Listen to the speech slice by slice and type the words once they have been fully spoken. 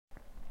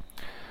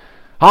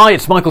Hi,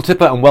 it's Michael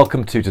Tipper and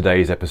welcome to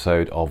today's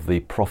episode of the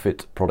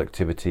Profit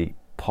Productivity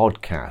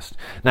Podcast.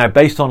 Now,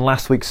 based on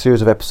last week's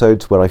series of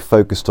episodes where I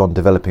focused on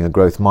developing a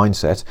growth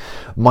mindset,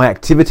 my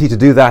activity to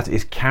do that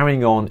is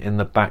carrying on in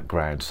the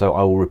background. So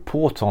I will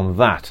report on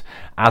that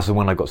as and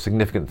when I've got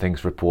significant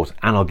things to report,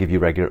 and I'll give you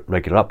regular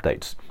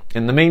updates.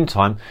 In the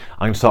meantime,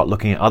 I'm going to start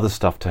looking at other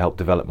stuff to help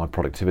develop my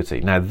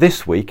productivity. Now,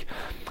 this week,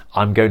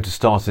 I'm going to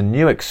start a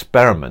new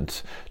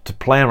experiment to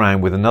play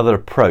around with another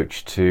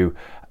approach to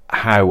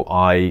how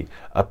I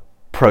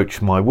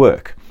approach my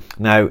work.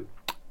 Now,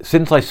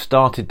 since I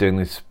started doing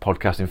this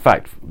podcast, in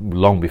fact,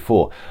 long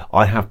before,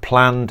 I have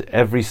planned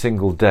every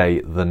single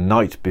day the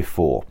night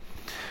before.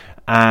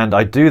 And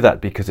I do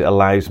that because it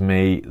allows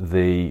me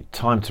the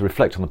time to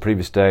reflect on the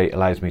previous day,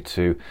 allows me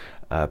to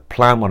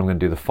plan what I'm going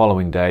to do the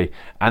following day,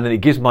 and then it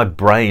gives my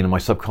brain and my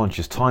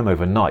subconscious time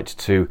overnight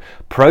to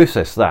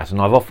process that.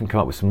 And I've often come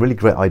up with some really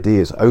great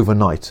ideas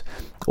overnight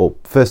or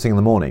first thing in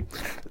the morning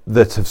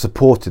that have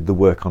supported the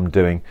work I'm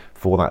doing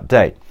for that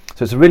day.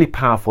 So it's a really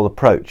powerful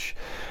approach.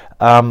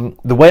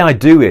 The way I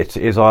do it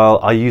is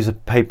I use a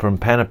paper and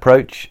pen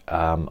approach.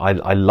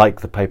 I like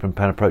the paper and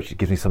pen approach. It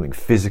gives me something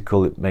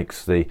physical. It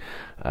makes the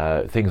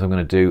things I'm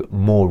going to do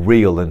more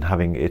real than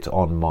having it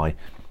on my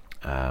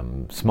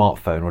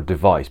smartphone or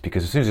device,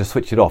 because as soon as I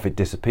switch it off, it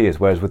disappears.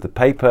 Whereas with the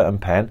paper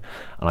and pen,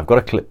 and I've got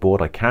a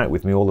clipboard, I carry it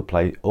with me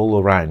all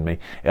around me.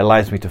 It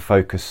allows me to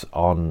focus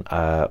on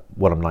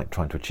what I'm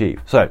trying to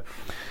achieve. So,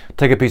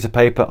 take a piece of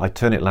paper, I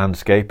turn it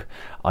landscape,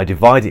 I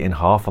divide it in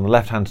half. On the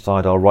left hand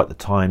side, I'll write the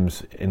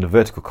times in the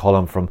vertical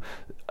column from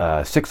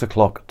 6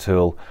 o'clock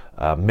till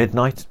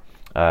midnight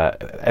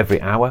every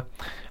hour.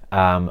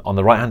 On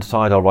the right hand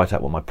side, I'll write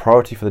out what my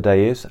priority for the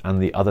day is and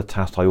the other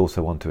tasks I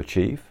also want to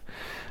achieve.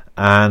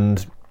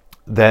 And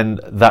then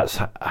that's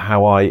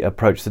how I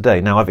approach the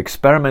day. Now, I've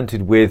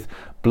experimented with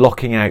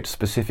blocking out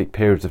specific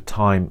periods of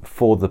time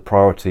for the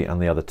priority and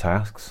the other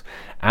tasks,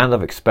 and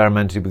I've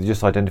experimented with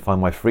just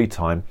identifying my free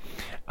time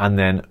and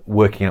then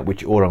working out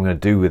which order I'm going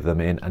to do with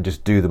them in, and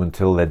just do them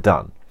until they're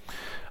done.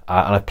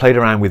 And I've played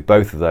around with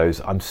both of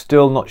those. I'm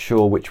still not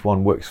sure which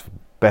one works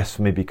best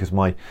for me because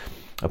my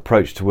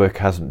approach to work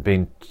hasn't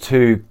been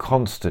too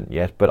constant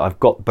yet, but I've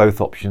got both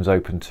options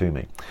open to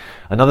me.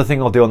 Another thing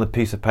I'll do on the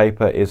piece of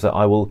paper is that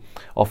I will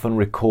often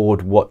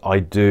record what I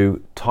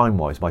do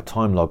time-wise, my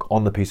time log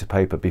on the piece of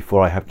paper,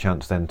 before I have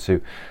chance then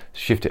to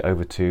shift it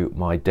over to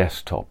my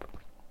desktop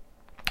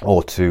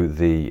or to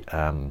the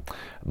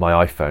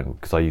my iPhone,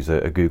 because I use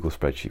a Google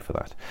spreadsheet for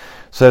that.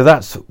 So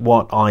that's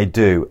what I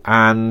do.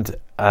 And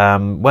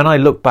when I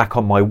look back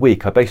on my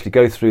week, I basically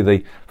go through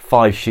the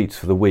 5 sheets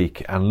for the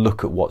week and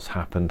look at what's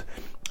happened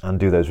and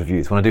do those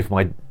reviews. When I do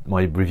for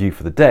my review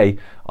for the day,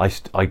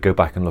 I go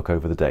back and look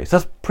over the day. So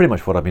that's pretty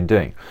much what I've been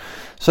doing.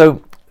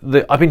 So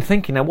I've been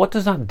thinking, now, what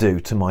does that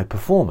do to my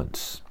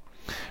performance?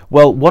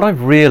 Well, what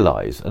I've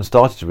realised and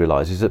started to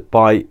realise is that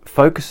by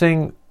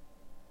focusing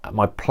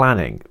my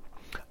planning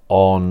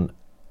on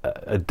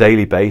a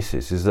daily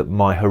basis, is that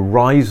my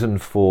horizon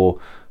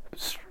for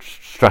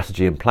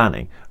strategy and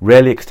planning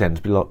rarely extends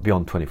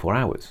beyond 24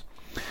 hours.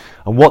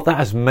 And what that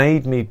has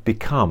made me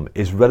become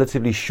is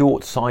relatively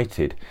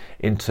short-sighted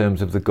in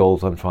terms of the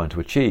goals I'm trying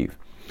to achieve.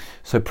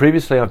 So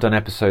previously I've done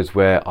episodes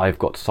where I've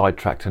got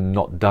sidetracked and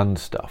not done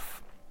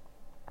stuff.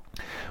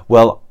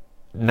 Well,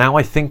 now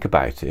I think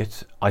about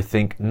it, I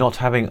think not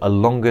having a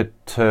long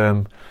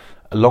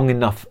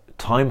enough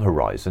time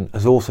horizon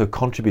has also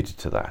contributed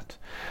to that.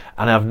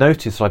 And I've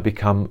noticed I've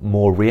become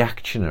more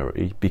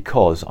reactionary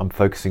because I'm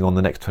focusing on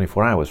the next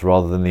 24 hours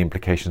rather than the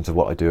implications of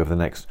what I do over the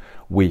next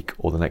week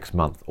or the next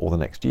month or the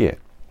next year.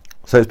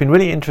 So it's been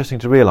really interesting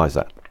to realise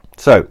that.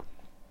 So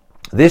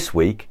this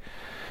week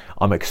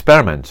I'm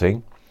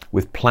experimenting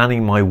with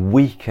planning my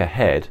week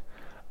ahead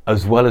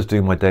as well as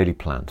doing my daily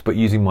plans, but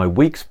using my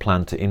week's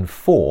plan to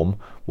inform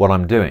what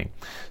I'm doing.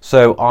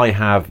 So I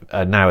have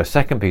now a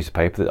second piece of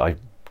paper that I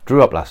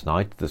drew up last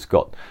night that's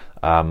got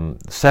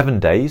 7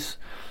 days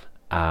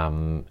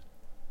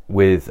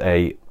with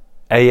a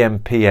AM,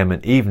 PM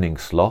and evening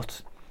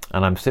slot,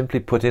 and I'm simply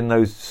put in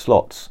those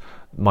slots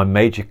my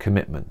major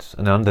commitments,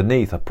 and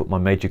underneath I put my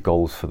major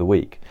goals for the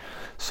week.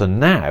 So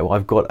now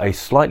I've got a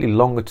slightly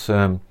longer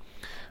term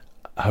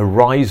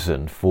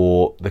horizon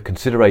for the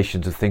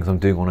considerations of things I'm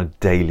doing on a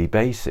daily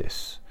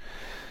basis.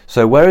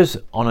 So whereas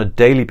on a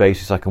daily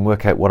basis I can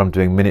work out what I'm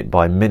doing minute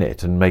by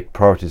minute and make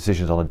priority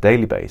decisions on a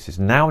daily basis,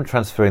 now I'm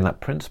transferring that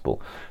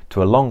principle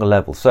to a longer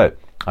level. So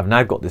I've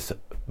now got this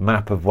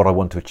map of what I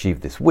want to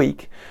achieve this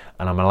week,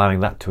 and I'm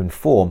allowing that to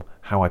inform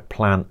how I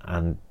plan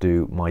and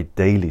do my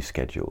daily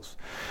schedules.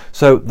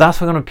 So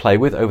that's what I'm going to play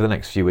with over the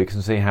next few weeks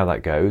and see how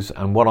that goes.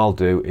 And what I'll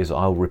do is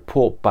I'll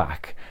report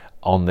back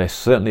on this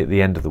certainly at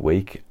the end of the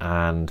week,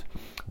 and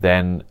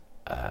then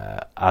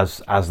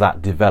as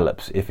that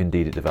develops, if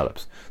indeed it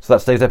develops. So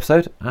that's today's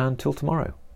episode, and until tomorrow.